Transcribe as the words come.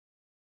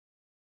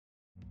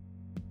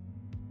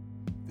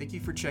Thank you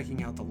for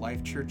checking out the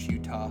Life Church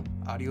Utah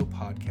audio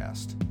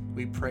podcast.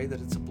 We pray that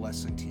it's a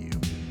blessing to you.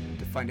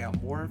 To find out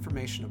more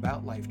information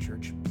about Life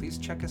Church, please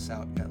check us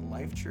out at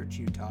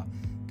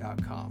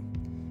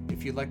lifechurchutah.com.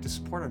 If you'd like to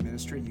support our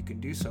ministry, you can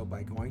do so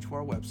by going to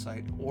our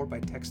website or by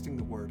texting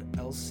the word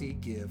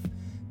LCGive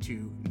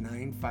to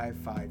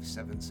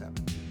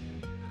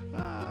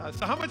 95577.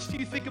 So how much do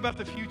you think about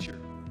the future?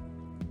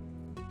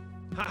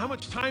 How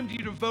much time do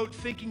you devote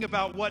thinking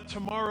about what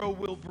tomorrow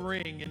will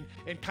bring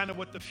and kind of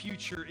what the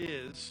future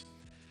is?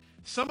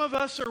 Some of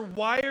us are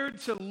wired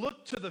to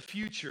look to the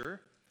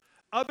future.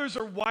 Others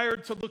are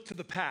wired to look to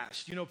the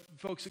past. You know,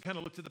 folks that kind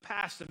of look to the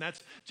past, and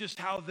that's just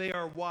how they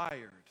are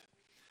wired.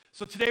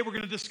 So today we're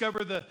going to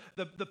discover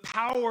the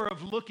power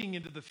of looking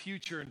into the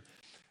future. And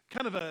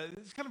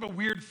it's kind of a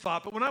weird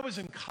thought, but when I was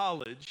in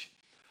college,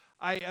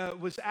 I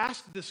was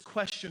asked this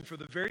question for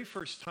the very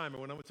first time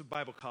when I went to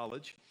Bible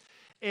college.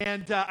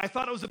 And I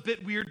thought it was a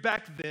bit weird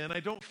back then.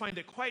 I don't find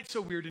it quite so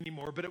weird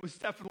anymore, but it was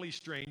definitely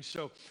strange.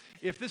 So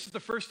if this is the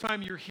first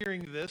time you're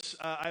hearing this,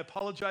 I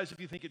apologize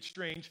if you think it's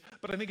strange,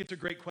 but I think it's a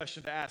great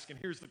question to ask. And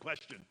here's the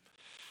question.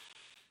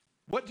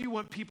 What do you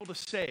want people to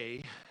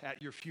say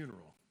at your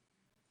funeral?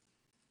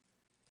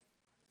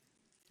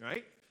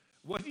 Right?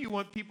 What do you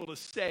want people to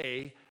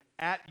say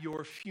at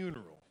your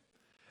funeral?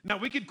 Now,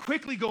 we could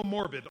quickly go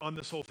morbid on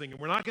this whole thing, and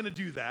we're not going to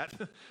do that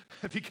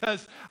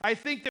because I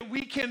think that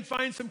we can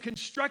find some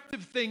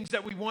constructive things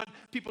that we want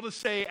people to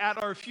say at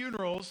our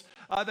funerals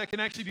that can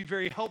actually be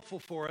very helpful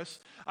for us.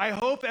 I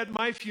hope at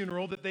my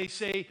funeral that they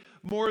say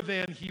more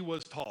than he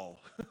was tall,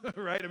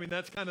 right? I mean,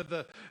 that's kind of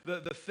the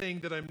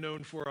thing that I'm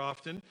known for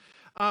often.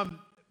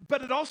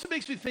 But it also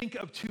makes me think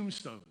of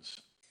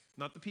tombstones.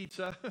 Not the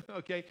pizza,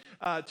 okay?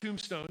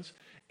 Tombstones.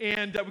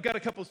 And we've got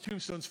a couple of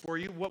tombstones for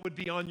you. What would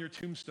be on your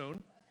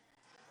tombstone?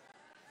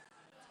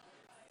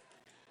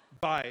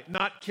 Bye.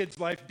 Not Kids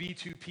Life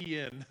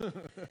B2PN.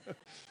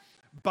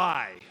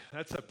 Bye.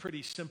 That's a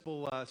pretty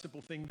simple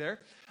thing there.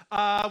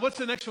 What's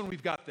the next one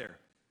we've got there?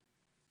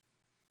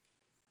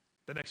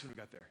 The next one we've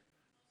got there.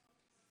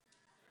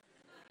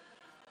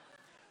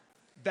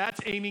 That's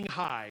aiming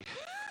high.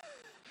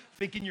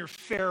 Thinking you're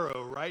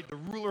Pharaoh, right? The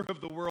ruler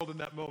of the world in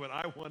that moment.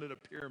 I wanted a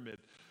pyramid.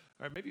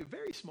 All right, maybe a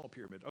very small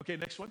pyramid. Okay,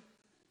 next one.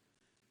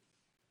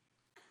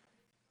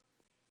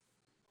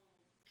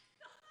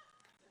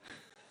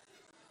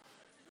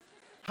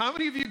 How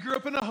many of you grew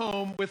up in a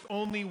home with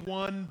only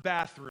one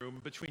bathroom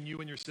between you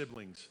and your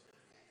siblings?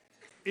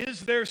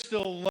 Is there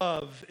still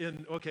love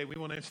in, okay, we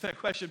won't answer that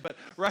question, but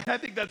right, I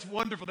think that's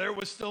wonderful. There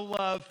was still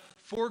love,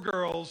 4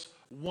 girls,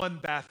 1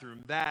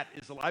 bathroom. That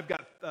is, I've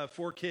got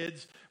 4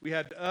 kids. We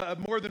had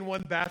more than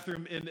 1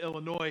 bathroom in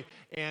Illinois,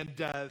 and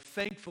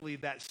thankfully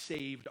that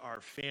saved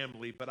our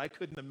family, but I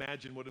couldn't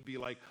imagine what it'd be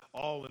like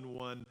all in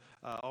one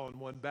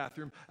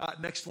bathroom.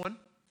 Next one.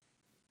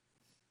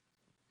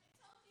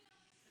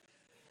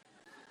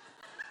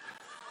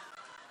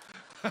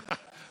 I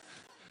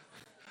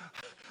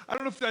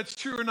don't know if that's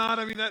true or not.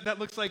 I mean, that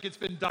looks like it's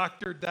been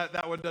doctored,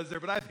 that one does there,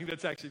 but I think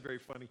that's actually very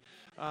funny.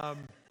 All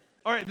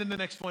right, and then the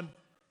next one.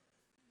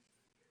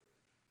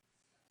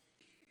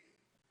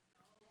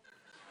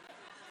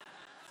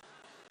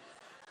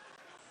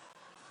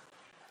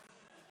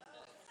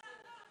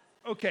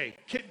 Okay,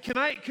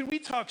 can we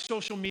talk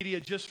social media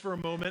just for a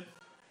moment?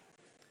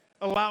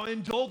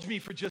 Indulge me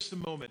for just a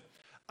moment.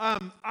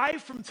 I,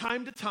 from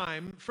time to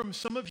time, from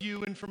some of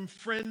you and from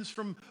friends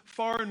from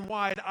far and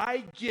wide,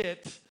 I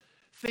get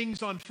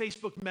things on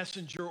Facebook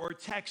Messenger or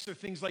text or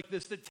things like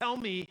this that tell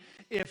me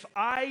if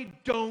I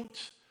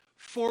don't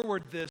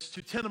forward this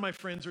to 10 of my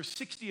friends or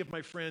 60 of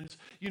my friends,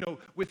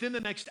 within the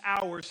next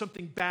hour,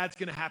 something bad's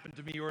going to happen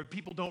to me, or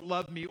people don't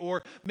love me,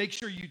 or make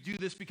sure you do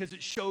this because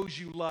it shows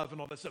you love and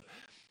all that stuff.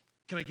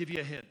 Can I give you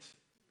a hint?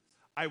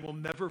 I will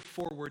never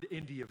forward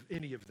any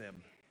of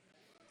them.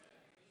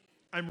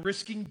 I'm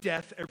risking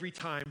death every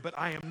time, but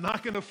I am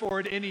not going to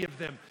forward any of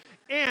them.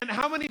 And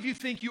how many of you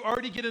think you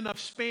already get enough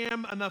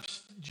spam, enough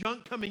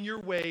junk coming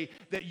your way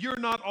that you're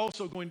not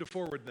also going to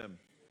forward them?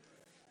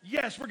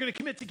 Yes, we're going to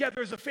commit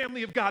together as a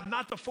family of God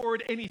not to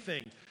forward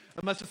anything,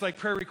 unless it's like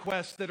prayer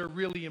requests that are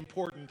really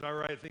important, all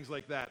right, things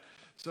like that.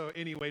 So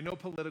anyway, no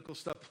political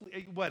stuff,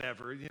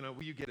 whatever,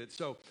 you get it.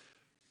 So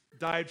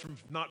died from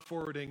not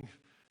forwarding,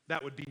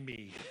 that would be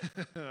me,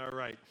 all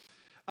right.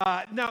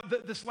 Now,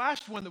 this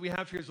last one that we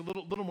have here is a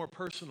little more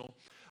personal.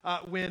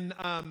 When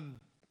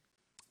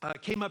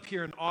came up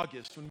here in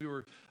August, when we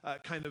were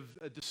kind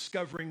of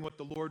discovering what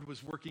the Lord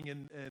was working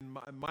in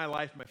my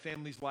life, my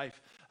family's life,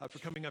 for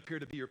coming up here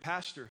to be your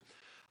pastor,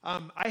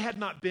 I had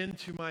not been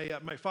to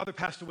my father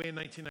passed away in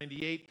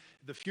 1998.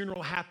 The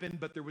funeral happened,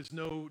 but there was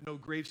no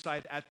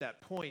graveside at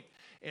that point.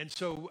 And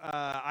so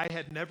I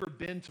had never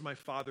been to my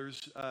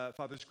father's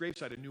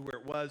gravesite. I knew where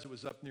it was. It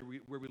was up near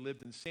where we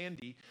lived in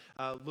Sandy,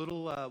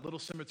 little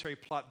cemetery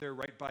plot there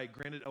right by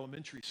Granite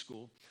Elementary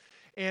School.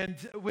 And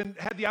when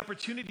had the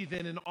opportunity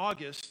then in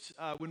August,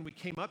 when we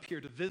came up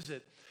here to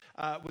visit,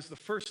 was the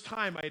first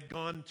time I had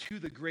gone to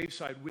the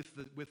graveside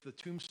with the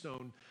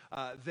tombstone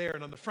there.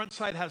 And on the front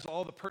side has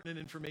all the pertinent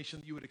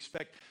information that you would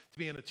expect to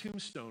be on a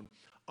tombstone.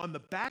 On the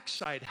back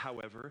side,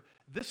 however,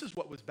 this is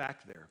what was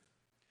back there.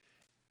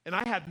 And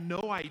I had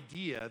no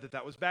idea that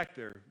that was back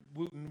there.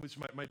 Wooten was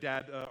my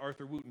dad,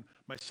 Arthur Wooten,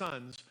 my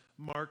sons,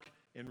 Mark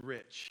and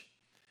Rich.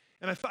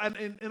 And I thought,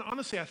 and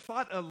honestly, I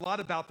thought a lot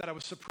about that. I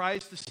was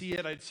surprised to see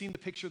it. I'd seen the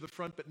picture of the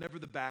front, but never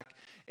the back.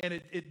 And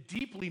it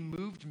deeply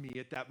moved me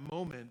at that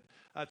moment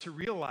to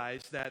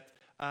realize that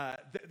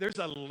there's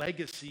a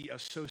legacy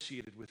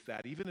associated with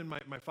that. Even in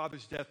my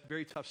father's death,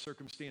 very tough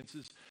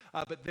circumstances,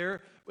 but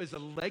there was a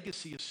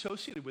legacy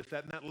associated with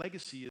that, and that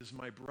legacy is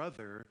my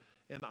brother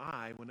and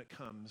I when it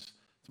comes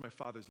to my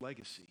father's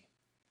legacy.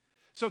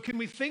 So can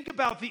we think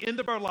about the end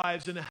of our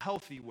lives in a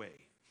healthy way?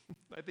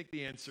 I think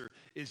the answer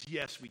is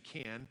yes, we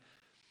can.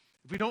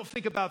 If we don't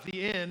think about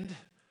the end,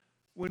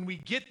 when we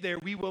get there,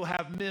 we will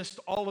have missed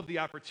all of the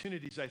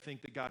opportunities, I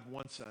think, that God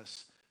wants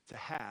us to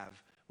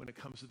have when it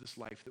comes to this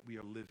life that we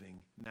are living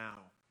now.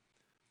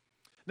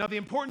 Now, the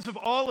importance of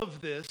all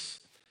of this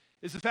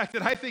is the fact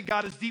that I think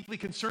God is deeply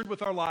concerned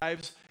with our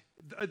lives,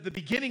 the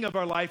beginning of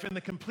our life and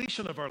the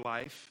completion of our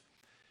life,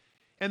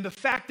 and the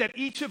fact that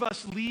each of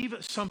us leave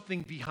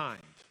something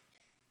behind.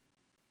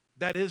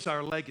 That is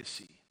our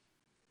legacy.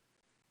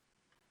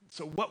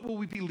 So what will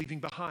we be leaving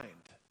behind?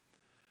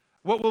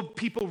 What will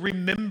people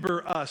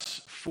remember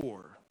us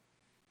for?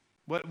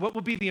 What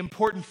will be the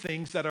important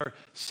things that are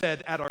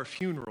said at our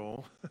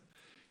funeral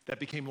that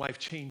became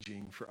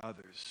life-changing for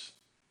others?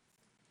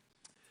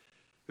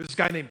 There's this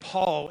guy named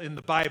Paul in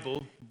the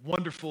Bible,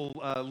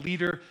 wonderful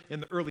leader in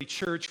the early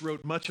church,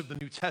 wrote much of the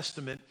New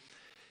Testament.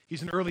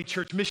 He's an early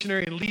church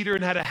missionary and leader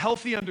and had a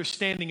healthy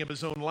understanding of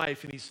his own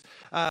life. And he's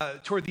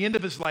toward the end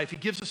of his life, he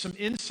gives us some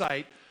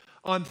insight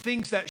on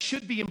things that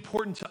should be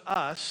important to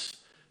us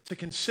to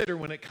consider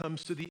when it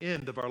comes to the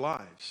end of our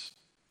lives.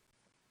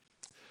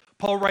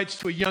 Paul writes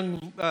to a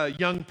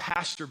young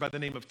pastor by the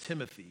name of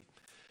Timothy.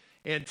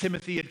 And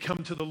Timothy had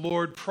come to the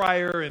Lord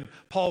prior, and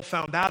Paul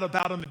found out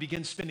about him and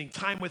began spending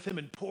time with him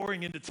and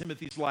pouring into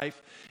Timothy's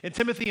life. And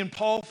Timothy and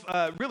Paul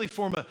really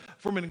form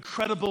an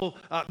incredible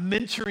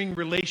mentoring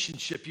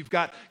relationship. You've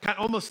got kind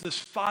of almost this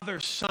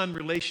father-son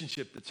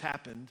relationship that's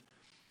happened.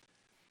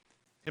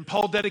 And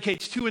Paul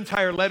dedicates 2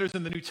 entire letters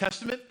in the New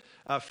Testament,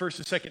 1st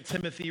and 2nd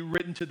Timothy,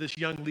 written to this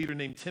young leader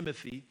named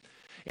Timothy.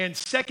 And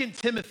 2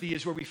 Timothy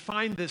is where we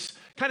find this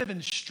kind of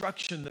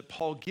instruction that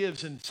Paul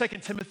gives. And 2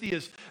 Timothy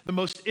is the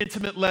most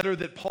intimate letter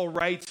that Paul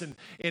writes. And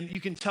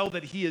you can tell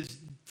that he is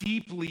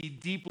deeply,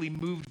 deeply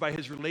moved by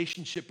his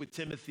relationship with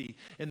Timothy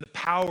and the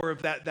power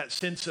of that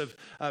sense of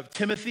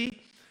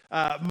Timothy.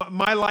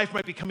 My life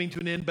might be coming to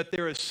an end, but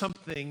there is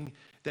something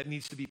that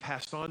needs to be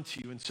passed on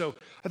to you. And so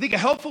I think a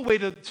helpful way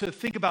to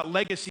think about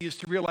legacy is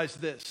to realize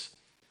this.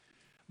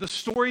 The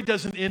story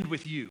doesn't end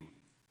with you.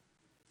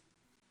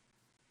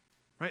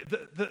 Right?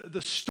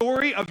 The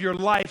story of your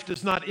life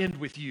does not end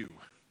with you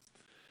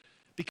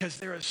because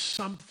there is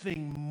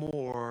something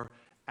more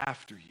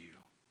after you.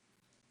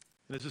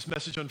 And as this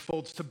message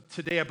unfolds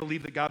today, I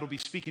believe that God will be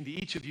speaking to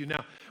each of you.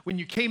 Now, when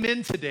you came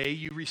in today,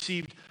 you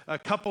received a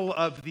couple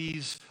of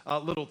these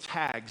little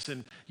tags,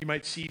 and you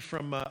might see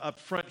from up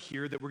front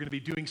here that we're going to be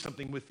doing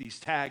something with these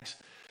tags.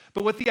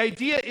 But what the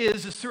idea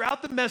is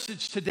throughout the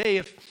message today,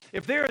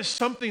 if there is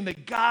something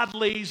that God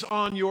lays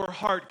on your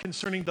heart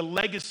concerning the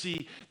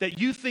legacy that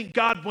you think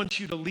God wants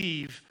you to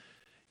leave,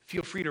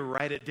 feel free to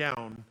write it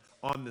down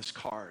on this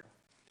card.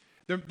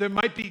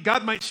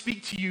 God might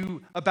speak to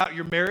you about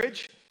your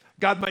marriage.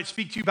 God might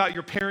speak to you about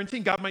your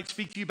parenting. God might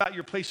speak to you about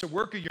your place of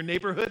work or your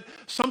neighborhood.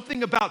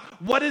 Something about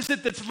what is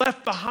it that's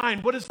left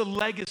behind? What is the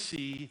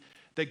legacy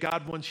that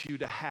God wants you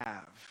to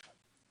have?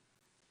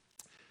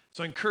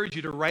 So I encourage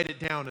you to write it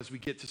down as we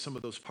get to some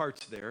of those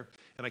parts there.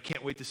 And I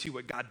can't wait to see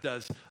what God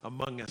does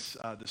among us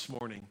this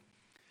morning.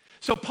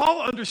 So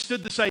Paul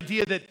understood this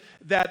idea that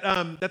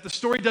the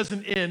story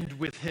doesn't end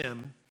with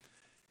him.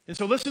 And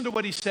so listen to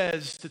what he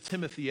says to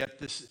Timothy at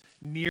this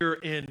near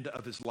end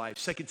of his life.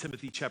 2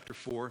 Timothy chapter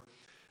 4,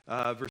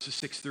 verses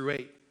 6 through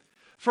 8.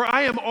 For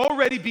I am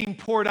already being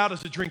poured out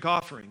as a drink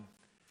offering,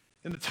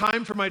 and the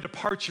time for my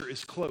departure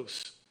is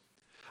close.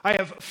 I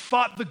have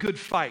fought the good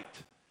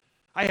fight.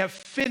 I have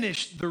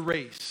finished the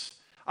race.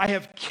 I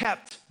have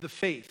kept the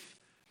faith.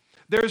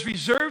 There is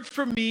reserved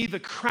for me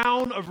the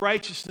crown of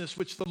righteousness,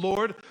 which the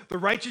Lord, the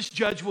righteous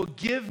judge, will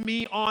give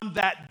me on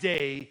that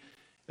day,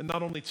 and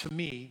not only to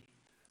me,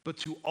 but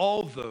to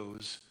all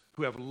those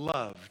who have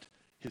loved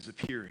his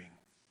appearing.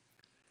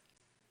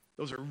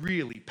 Those are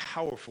really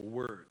powerful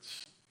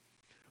words.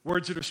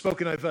 Words that are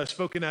spoken. I've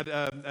spoken at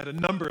a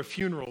number of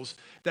funerals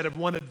that have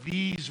wanted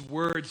these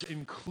words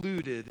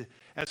included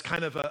as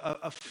kind of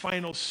a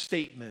final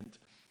statement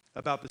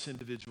about this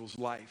individual's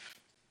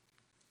life.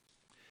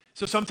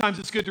 So sometimes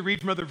it's good to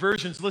read from other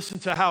versions. Listen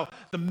to how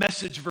the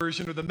Message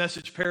version or the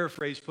Message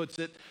paraphrase puts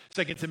it.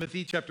 2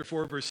 Timothy chapter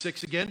 4, verse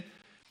 6 again.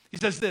 He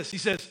says this. He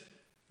says,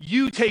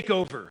 you take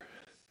over.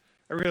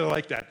 I really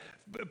like that.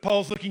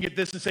 Paul's looking at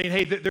this and saying,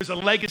 hey, there's a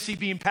legacy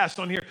being passed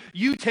on here.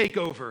 You take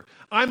over.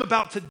 I'm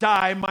about to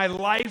die, my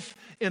life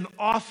an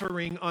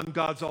offering on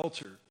God's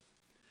altar.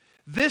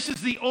 This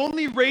is the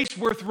only race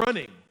worth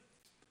running.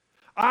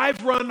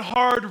 I've run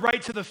hard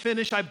right to the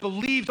finish. I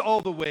believed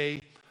all the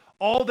way.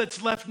 All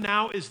that's left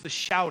now is the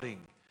shouting,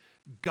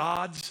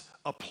 God's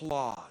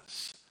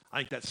applause. I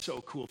think that's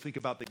so cool. Think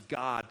about that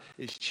God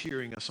is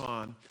cheering us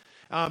on.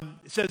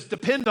 It says,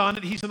 depend on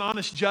it. He's an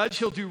honest judge.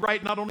 He'll do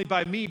right not only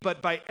by me,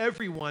 but by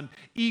everyone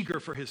eager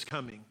for his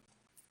coming.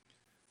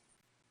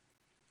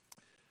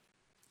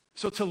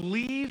 So to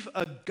leave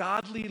a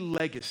godly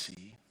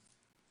legacy,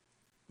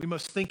 we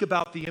must think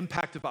about the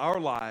impact of our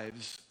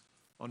lives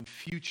on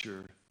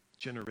future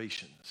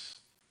generations.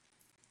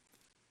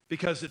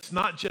 Because it's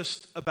not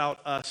just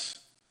about us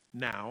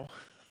now.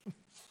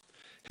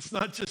 It's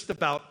not just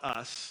about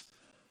us.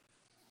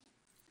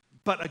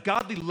 But a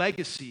godly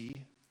legacy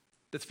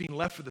that's being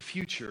left for the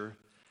future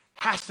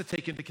has to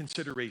take into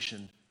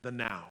consideration the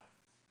now.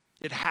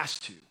 It has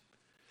to.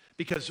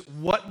 Because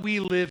what we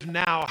live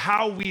now,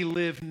 how we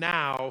live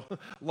now,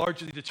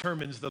 largely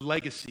determines the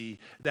legacy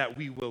that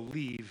we will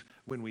leave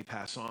when we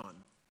pass on.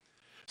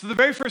 So the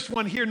very first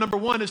one here, number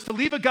one, is to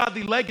leave a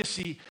godly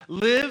legacy,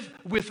 live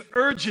with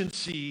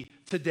urgency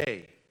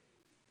today.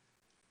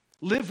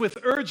 Live with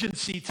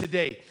urgency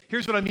today.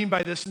 Here's what I mean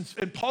by this.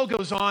 And Paul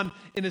goes on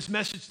in his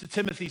message to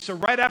Timothy. So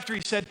right after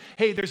he said,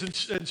 hey, there's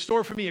in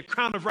store for me a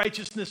crown of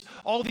righteousness,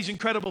 all these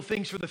incredible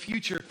things for the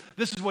future,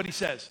 this is what he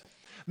says.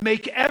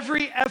 Make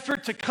every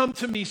effort to come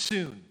to me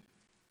soon.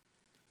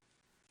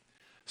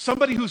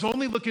 Somebody who's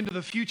only looking to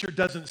the future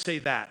doesn't say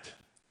that.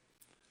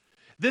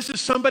 This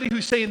is somebody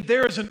who's saying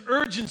there is an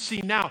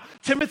urgency now.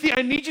 Timothy,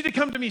 I need you to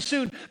come to me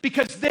soon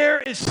because there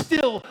is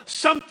still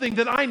something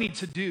that I need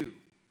to do.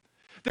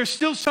 There's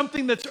still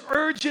something that's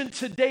urgent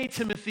today,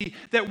 Timothy,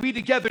 that we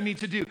together need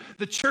to do.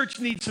 The church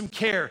needs some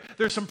care.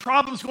 There's some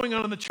problems going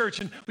on in the church,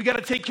 and we got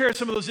to take care of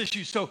some of those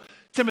issues. So,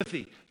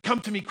 Timothy,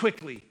 come to me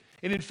quickly.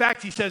 And in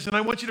fact, he says, and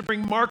I want you to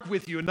bring Mark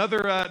with you,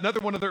 another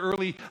one of the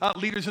early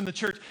leaders in the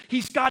church.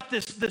 He's got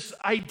this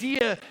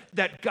idea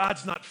that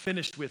God's not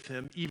finished with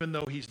him, even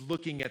though he's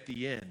looking at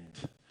the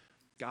end.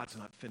 God's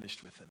not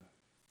finished with him.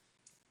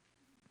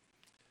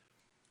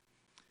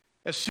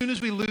 As soon as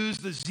we lose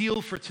the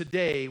zeal for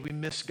today, we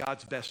miss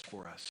God's best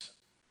for us.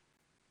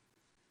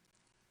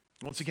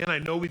 Once again, I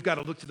know we've got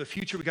to look to the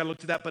future, we've got to look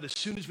to that, but as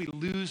soon as we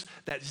lose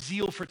that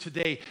zeal for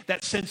today,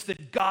 that sense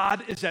that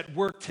God is at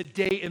work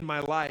today in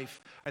my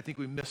life, I think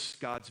we miss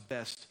God's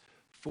best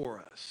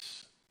for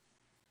us.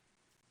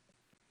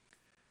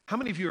 How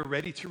many of you are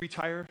ready to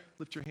retire?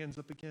 Lift your hands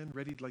up again.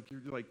 Ready,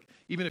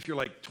 even if you're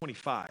like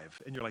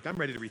 25 and you're like, I'm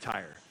ready to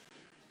retire.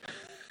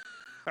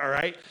 All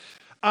right?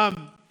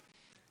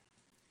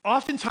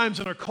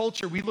 Oftentimes in our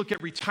culture, we look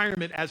at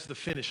retirement as the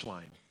finish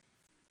line.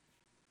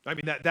 I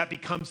mean, that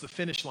becomes the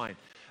finish line.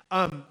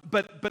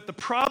 But the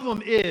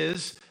problem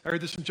is, I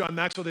heard this from John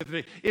Maxwell the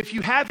other day, if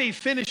you have a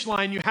finish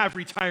line, you have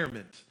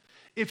retirement.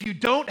 If you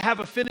don't have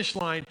a finish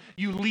line,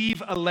 you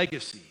leave a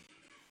legacy.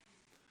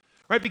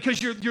 Right?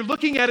 Because you're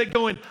looking at it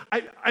going,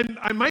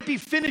 I might be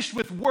finished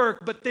with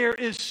work, but there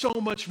is so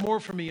much more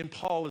for me, and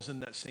Paul is in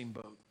that same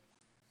boat.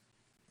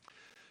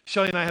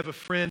 Shelly and I have a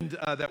friend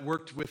that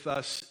worked with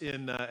us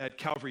at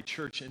Calvary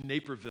Church in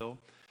Naperville.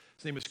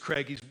 His name is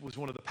Craig. He was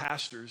one of the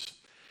pastors.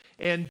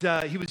 And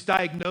he was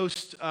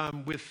diagnosed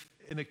with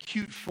an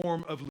acute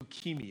form of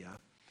leukemia.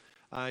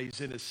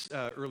 He's in his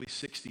early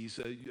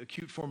 60s,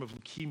 acute form of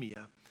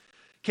leukemia.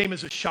 Came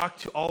as a shock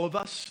to all of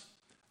us.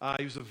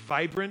 He was a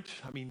vibrant,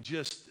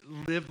 just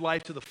lived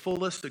life to the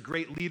fullest, a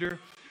great leader.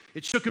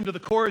 It shook him to the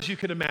core, as you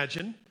can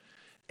imagine.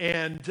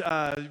 And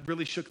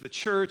really shook the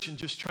church and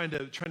just trying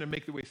to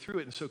make their way through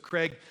it. And so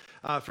Craig,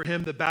 for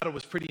him, the battle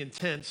was pretty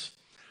intense,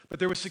 but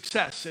there was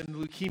success. And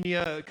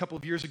leukemia a couple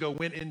of years ago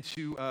went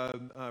into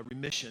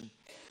remission.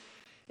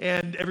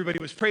 And everybody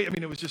was praying.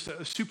 It was just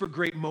a super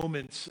great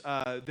moment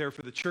there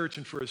for the church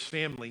and for his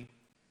family.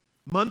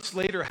 Months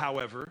later,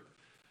 however,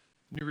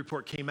 a new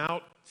report came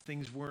out.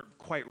 Things weren't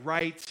quite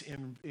right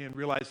and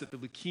realized that the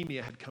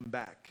leukemia had come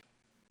back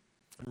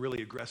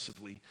really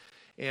aggressively.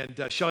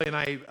 And Shelly and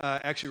I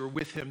actually were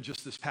with him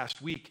just this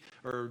past week,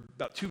 or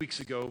about 2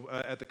 weeks ago,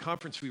 at the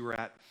conference we were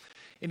at.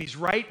 And he's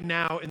right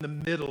now in the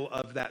middle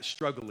of that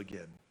struggle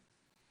again.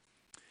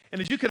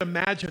 And as you can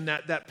imagine,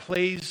 that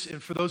plays,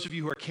 and for those of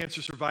you who are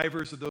cancer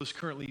survivors or those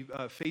currently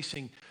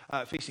facing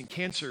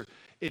cancer,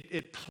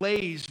 it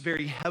plays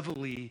very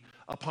heavily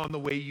upon the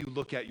way you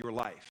look at your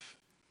life.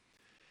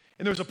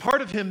 And there was a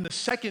part of him the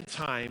second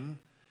time,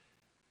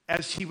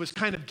 as he was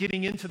kind of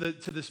getting into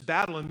this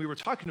battle, and we were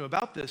talking to him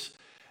about this,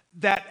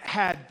 that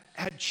had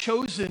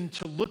chosen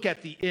to look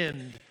at the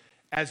end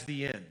as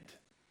the end.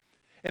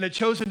 And had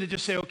chosen to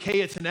just say,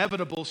 okay, it's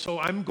inevitable, so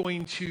I'm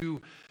going to,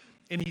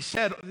 and he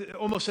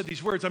almost said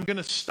these words, I'm going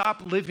to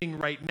stop living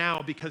right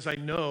now because I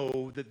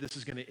know that this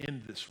is going to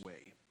end this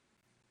way.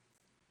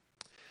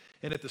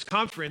 And at this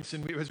conference,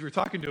 and as we were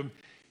talking to him,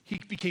 he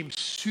became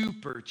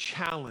super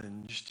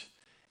challenged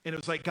And it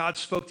was like God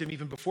spoke to him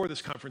even before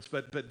this conference,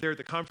 but there at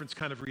the conference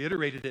kind of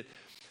reiterated it.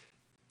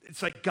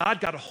 It's like God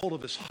got a hold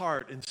of his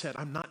heart and said,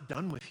 I'm not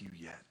done with you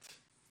yet.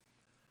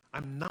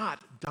 I'm not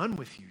done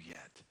with you yet.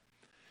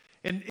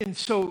 And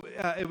so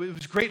it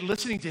was great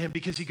listening to him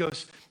because he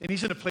goes, and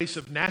he's in a place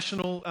of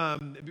national,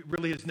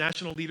 really his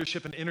national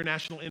leadership and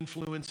international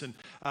influence and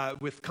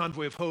with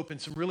Convoy of Hope and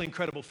some really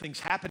incredible things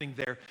happening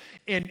there.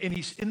 And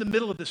he's in the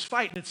middle of this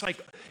fight. And it's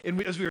like,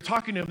 as we were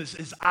talking to him,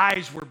 his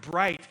eyes were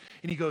bright.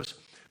 And he goes,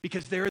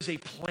 because there is a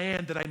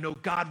plan that I know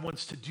God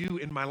wants to do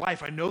in my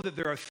life. I know that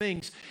there are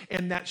things,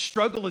 and that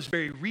struggle is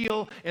very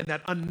real, and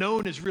that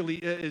unknown is really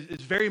is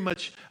very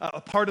much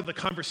a part of the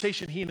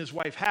conversation he and his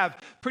wife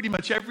have pretty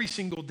much every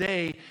single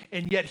day,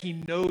 and yet he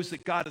knows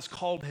that God has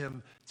called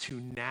him to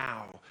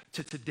now,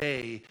 to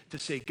today, to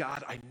say,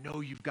 God, I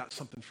know you've got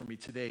something for me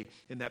today.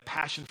 And that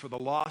passion for the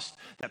lost,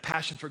 that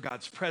passion for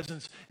God's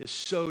presence is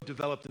so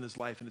developed in his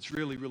life, and it's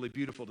really, really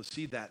beautiful to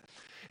see that.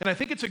 And I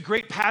think it's a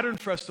great pattern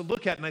for us to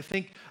look at, and I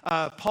think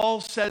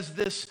Paul says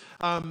this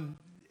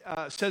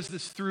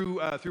through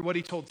what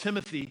he told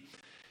Timothy.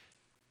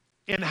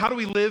 And how do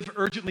we live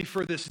urgently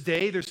for this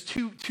day? There's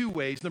two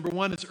ways. Number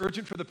one, it's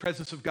urgent for the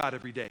presence of God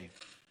every day.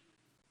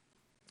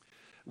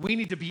 We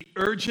need to be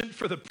urgent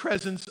for the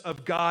presence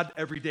of God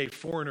every day.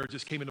 Foreigner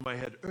just came into my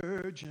head.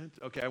 Urgent.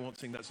 Okay, I won't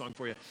sing that song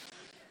for you.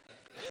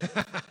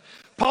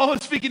 Paul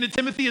is speaking to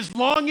Timothy, is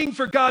longing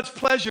for God's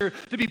pleasure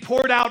to be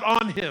poured out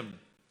on him.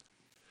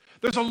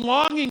 There's a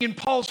longing in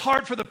Paul's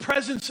heart for the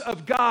presence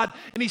of God,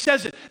 and he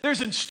says it.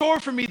 There's in store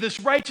for me this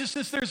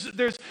righteousness.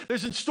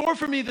 There's in store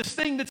for me this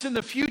thing that's in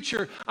the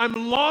future.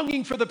 I'm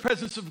longing for the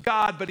presence of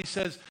God, but he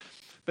says,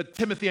 but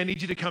Timothy, I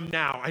need you to come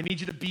now. I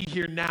need you to be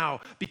here now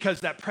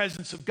because that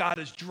presence of God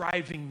is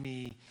driving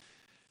me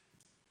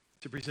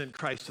to present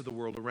Christ to the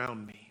world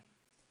around me.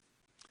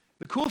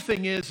 The cool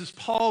thing is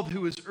Paul,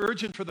 who is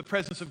urgent for the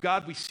presence of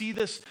God. We see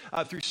this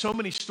through so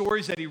many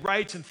stories that he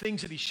writes and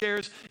things that he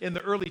shares in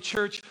the early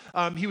church.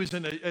 He was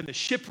in a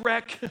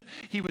shipwreck.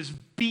 He was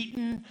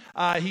beaten.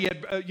 He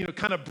had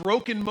kind of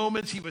broken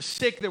moments. He was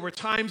sick. There were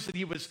times that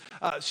he was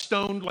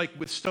stoned, like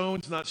with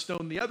stones, not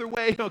stoned the other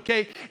way.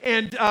 Okay,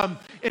 and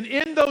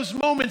in those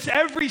moments,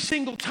 every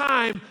single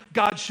time,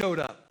 God showed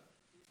up.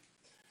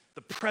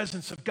 The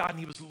presence of God, and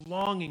he was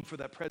longing for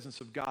that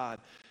presence of God.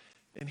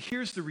 And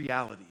here's the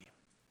reality.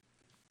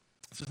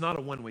 This is not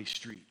a one-way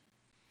street.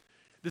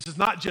 This is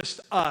not just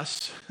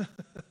us,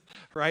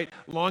 right,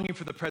 longing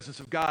for the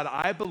presence of God.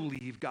 I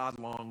believe God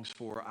longs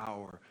for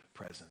our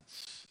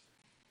presence.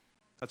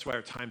 That's why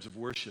our times of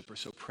worship are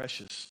so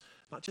precious,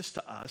 not just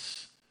to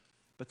us,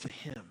 but to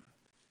him.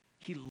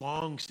 He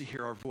longs to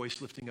hear our voice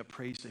lifting up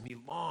praise to him. He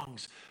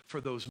longs for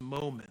those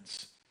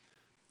moments.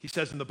 He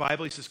says in the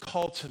Bible, he says,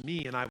 call to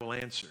me and I will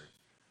answer.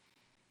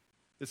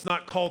 It's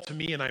not call to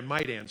me and I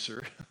might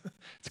answer.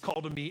 It's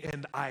call to me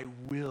and I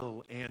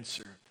will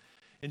answer.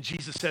 And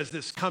Jesus says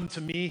this, come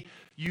to me,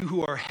 you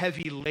who are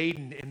heavy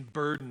laden and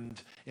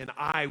burdened, and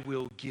I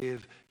will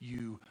give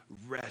you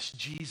rest.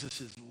 Jesus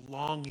is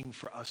longing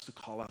for us to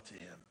call out to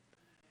him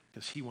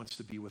because he wants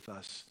to be with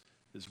us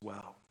as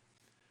well.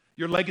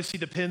 Your legacy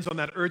depends on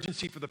that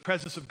urgency for the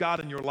presence of God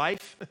in your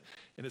life,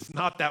 and it's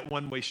not that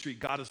one-way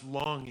street. God is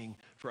longing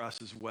for us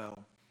as well.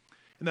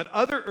 And that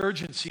other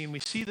urgency, and we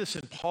see this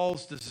in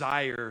Paul's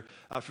desire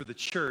for the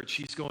church,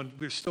 he's going,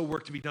 there's still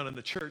work to be done in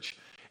the church,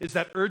 is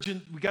that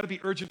urgent, we got to be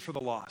urgent for the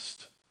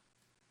lost.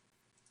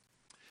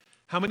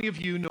 How many of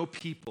you know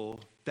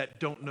people that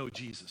don't know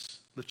Jesus?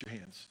 Lift your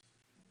hands.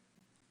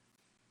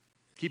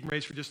 Keep them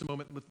raised for just a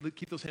moment.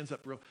 Keep those hands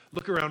up.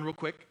 Look around real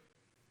quick.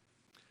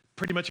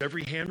 Pretty much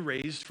every hand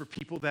raised for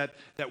people that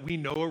we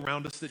know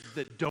around us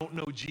that don't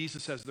know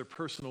Jesus as their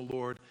personal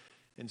Lord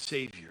and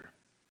Savior.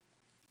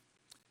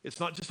 It's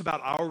not just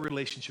about our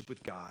relationship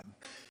with God.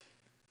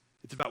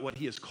 It's about what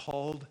he has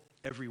called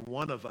every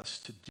one of us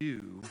to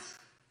do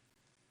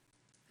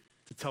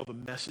to tell the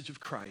message of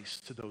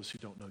Christ to those who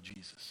don't know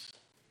Jesus,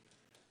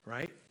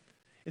 right?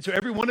 And so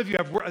every one of you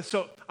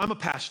so I'm a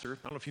pastor.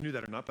 I don't know if you knew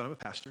that or not, but I'm a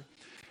pastor.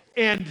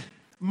 And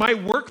my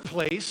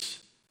workplace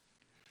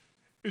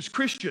is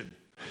Christian,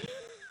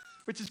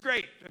 which is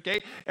great,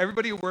 okay?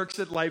 Everybody who works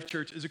at Life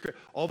Church is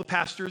all the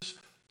pastors,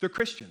 they're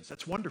Christians.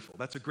 That's wonderful.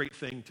 That's a great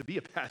thing to be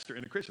a pastor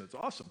and a Christian.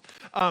 That's awesome.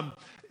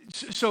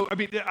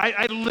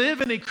 I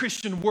live in a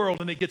Christian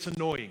world and it gets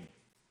annoying.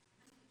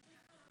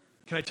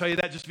 Can I tell you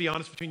that, just to be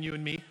honest between you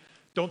and me?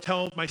 Don't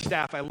tell my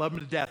staff. I love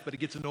them to death, but it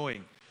gets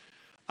annoying.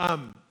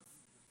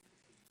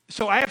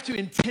 So I have to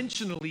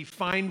intentionally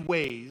find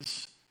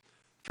ways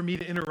for me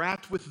to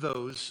interact with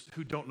those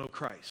who don't know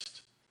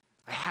Christ.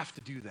 I have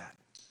to do that.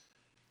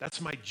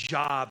 That's my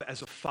job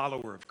as a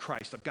follower of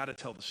Christ. I've got to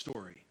tell the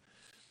story.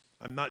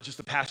 I'm not just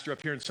a pastor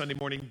up here on Sunday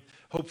morning,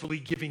 hopefully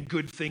giving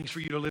good things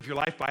for you to live your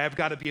life by. I've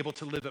got to be able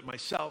to live it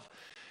myself.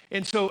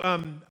 And so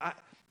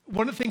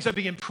one of the things I've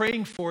been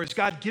praying for is,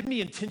 God, give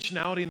me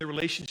intentionality in the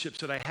relationships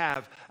that I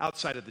have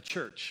outside of the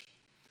church.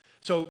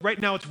 So right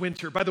now it's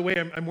winter. By the way,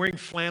 I'm wearing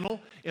flannel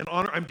in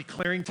honor. I'm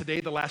declaring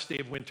today the last day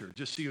of winter,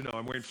 just so you know.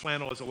 I'm wearing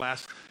flannel as the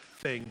last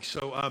thing.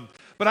 So,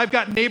 but I've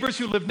got neighbors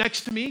who live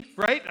next to me,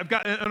 right? I've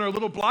got on our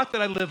little block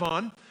that I live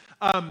on.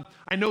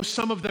 I know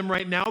some of them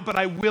right now, but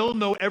I will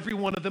know every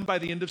one of them by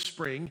the end of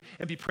spring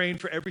and be praying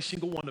for every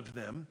single one of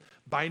them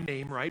by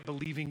name, right?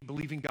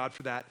 Believing God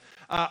for that.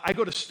 I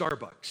go to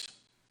Starbucks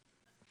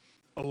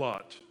a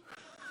lot.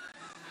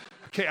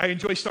 Okay, I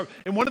enjoy Starbucks.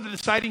 And one of the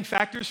deciding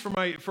factors for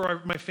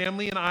my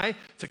family and I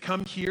to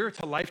come here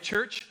to Life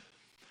Church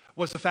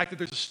was the fact that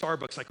there's a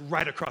Starbucks like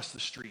right across the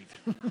street.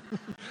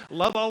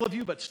 Love all of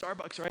you, but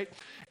Starbucks, right?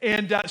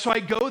 And so I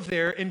go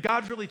there, and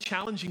God's really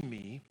challenging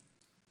me.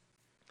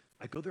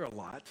 I go there a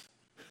lot.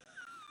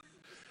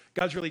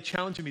 God's really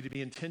challenging me to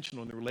be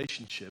intentional in the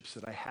relationships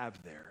that I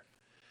have there.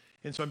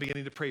 And so I'm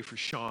beginning to pray for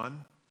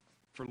Sean,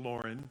 for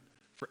Lauren,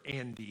 for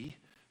Andy,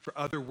 for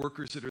other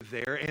workers that are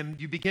there. And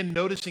you begin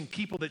noticing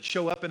people that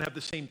show up and have the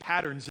same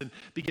patterns and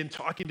begin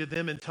talking to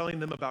them and telling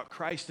them about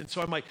Christ. And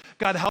so I'm like,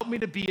 God, help me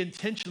to be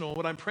intentional.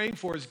 What I'm praying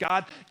for is,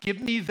 God,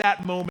 give me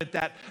that moment,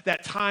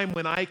 that time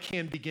when I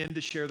can begin to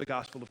share the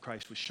gospel of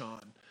Christ with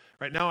Sean.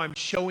 Right now, I'm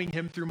showing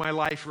him through my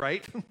life,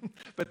 right?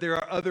 But there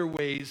are other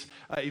ways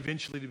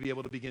eventually to be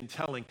able to begin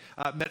telling.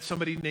 Met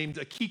somebody named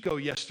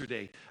Akiko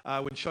yesterday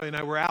when Shelly and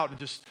I were out and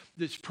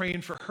just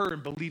praying for her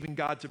and believing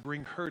God to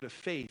bring her to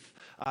faith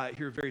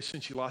here very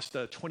soon. She lost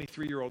a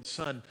 23-year-old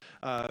son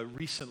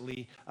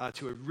recently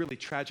to a really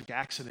tragic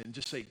accident, and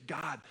just say,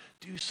 God,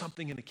 do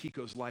something in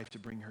Akiko's life to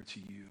bring her to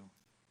you.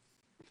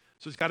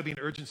 So there's got to be an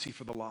urgency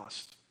for the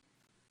lost.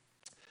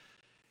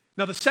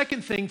 Now, the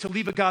second thing to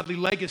leave a godly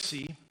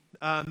legacy,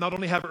 not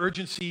only have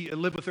urgency,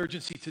 live with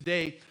urgency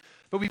today,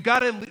 but we've got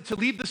to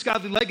leave this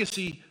godly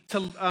legacy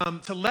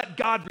to let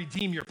God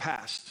redeem your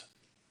past.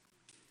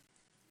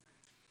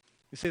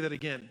 Let me say that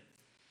again.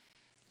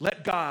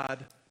 Let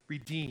God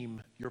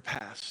redeem your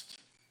past.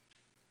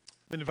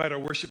 I'm going to invite our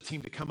worship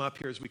team to come up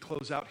here as we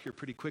close out here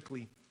pretty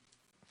quickly.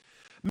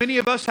 Many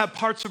of us have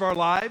parts of our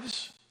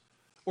lives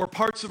or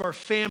parts of our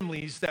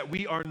families that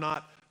we are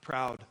not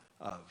proud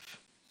of.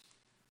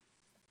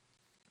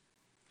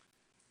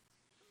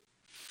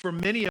 For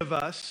many of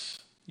us,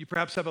 you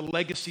perhaps have a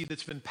legacy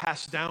that's been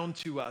passed down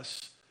to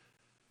us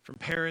from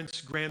parents,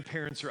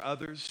 grandparents, or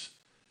others.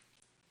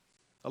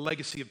 A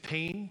legacy of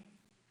pain,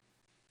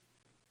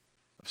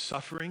 of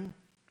suffering,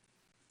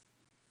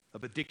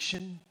 of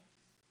addiction,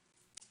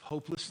 of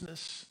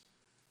hopelessness,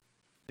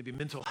 maybe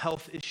mental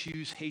health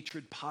issues,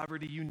 hatred,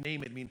 poverty, you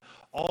name it. I mean,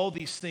 all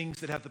these things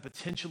that have the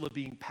potential of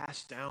being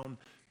passed down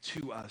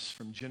to us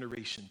from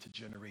generation to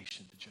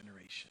generation to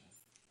generation.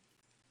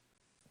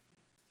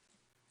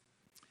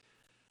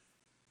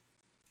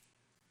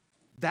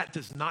 That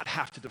does not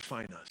have to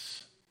define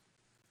us,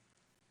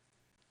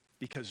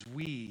 because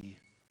we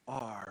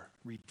are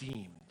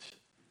redeemed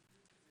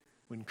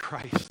when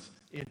Christ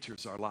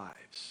enters our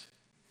lives.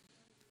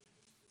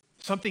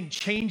 Something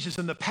changes,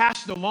 and the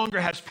past no longer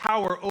has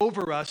power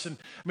over us. And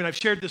I mean, I've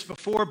shared this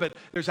before, but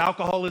there's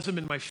alcoholism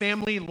in my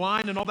family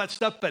line and all that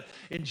stuff. But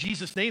in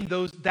Jesus' name,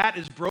 that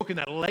is broken.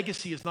 That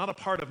legacy is not a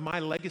part of my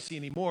legacy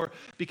anymore,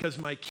 because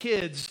my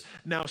kids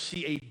now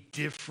see a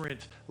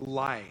different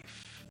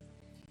life.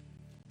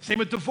 Same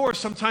with divorce.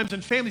 Sometimes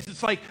in families,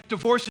 it's like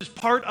divorce is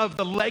part of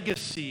the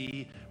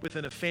legacy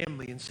within a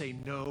family, and say,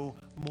 no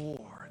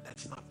more.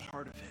 That's not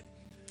part of it.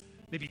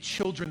 Maybe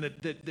children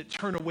that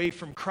turn away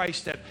from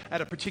Christ at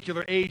a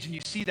particular age, and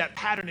you see that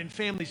pattern in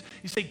families.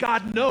 You say,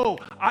 God, no,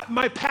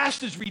 my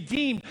past is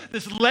redeemed.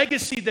 This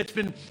legacy that's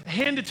been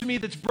handed to me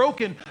that's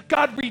broken,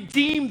 God,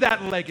 redeem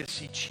that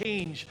legacy.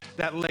 Change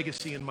that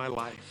legacy in my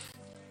life.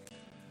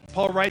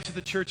 Paul writes to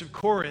the church of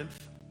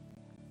Corinth,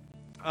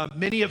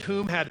 many of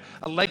whom had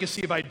a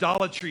legacy of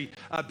idolatry,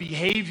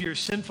 behavior,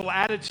 sinful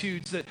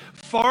attitudes that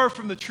far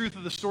from the truth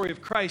of the story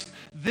of Christ.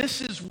 This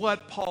is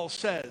what Paul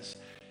says.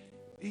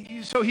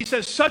 So he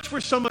says, such were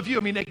some of you. I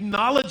mean,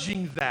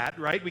 acknowledging that,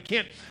 right? We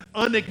can't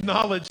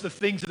unacknowledge the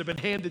things that have been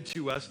handed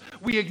to us.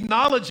 We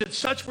acknowledge that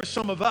such were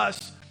some of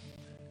us.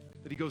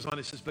 But he goes on,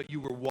 he says, but you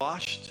were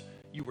washed,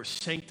 you were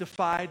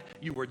sanctified,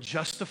 you were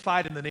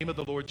justified in the name of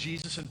the Lord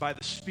Jesus and by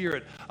the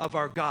Spirit of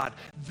our God.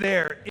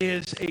 There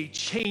is a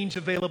change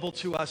available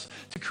to us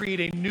to create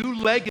a new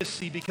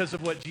legacy because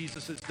of what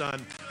Jesus has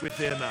done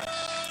within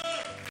us.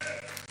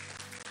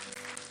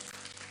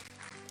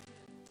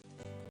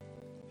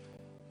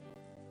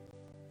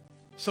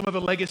 Some of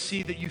the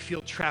legacy that you feel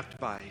trapped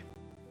by.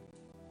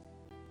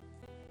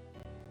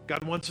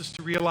 God wants us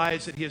to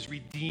realize that He has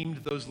redeemed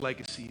those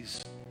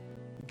legacies,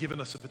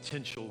 given us a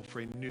potential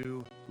for a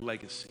new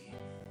legacy.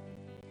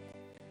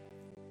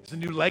 It's a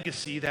new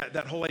legacy. That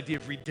whole idea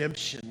of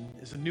redemption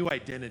is a new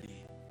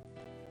identity.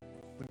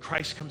 When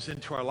Christ comes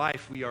into our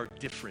life, we are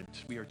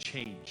different. We are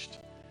changed.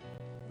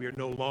 We are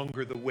no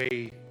longer the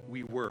way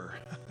we were.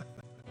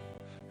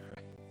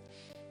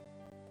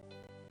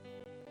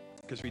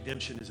 Because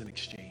redemption is an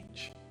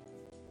exchange.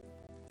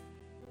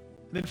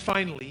 And then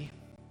finally,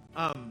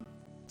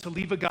 to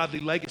leave a godly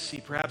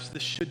legacy, perhaps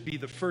this should be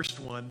the first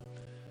one,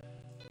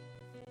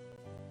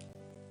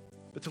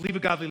 but to leave a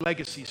godly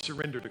legacy,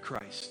 surrender to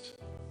Christ.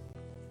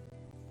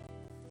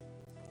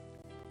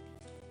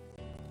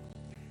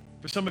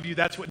 For some of you,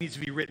 that's what needs to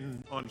be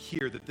written on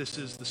here, that this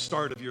is the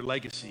start of your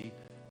legacy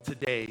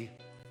today,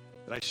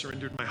 that I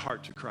surrendered my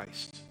heart to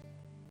Christ.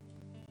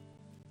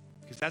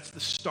 Because that's the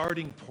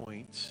starting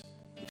point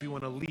if we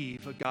want to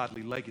leave a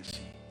godly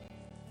legacy.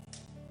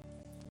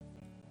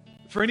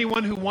 For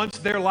anyone who wants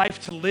their life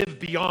to live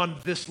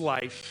beyond this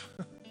life,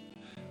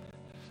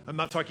 I'm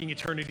not talking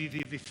eternity,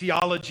 the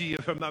theology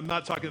of, I'm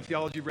not talking the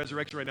theology of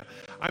resurrection right now.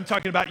 I'm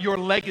talking about your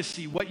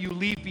legacy, what you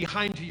leave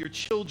behind to your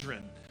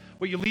children,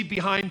 what you leave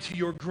behind to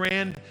your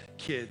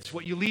grandkids,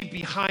 what you leave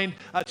behind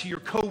to your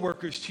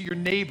coworkers, to your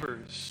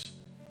neighbors.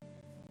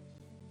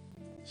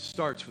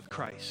 Starts with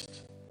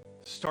Christ.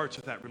 Starts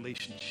with that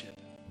relationship.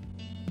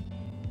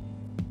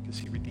 Because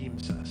he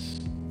redeems us,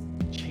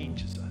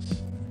 changes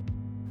us.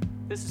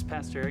 This is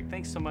Pastor Eric.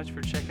 Thanks so much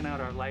for checking out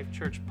our Life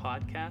Church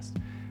podcast.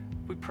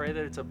 We pray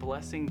that it's a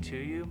blessing to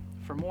you.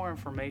 For more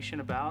information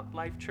about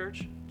Life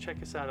Church,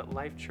 check us out at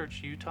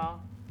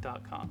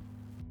lifechurchutah.com.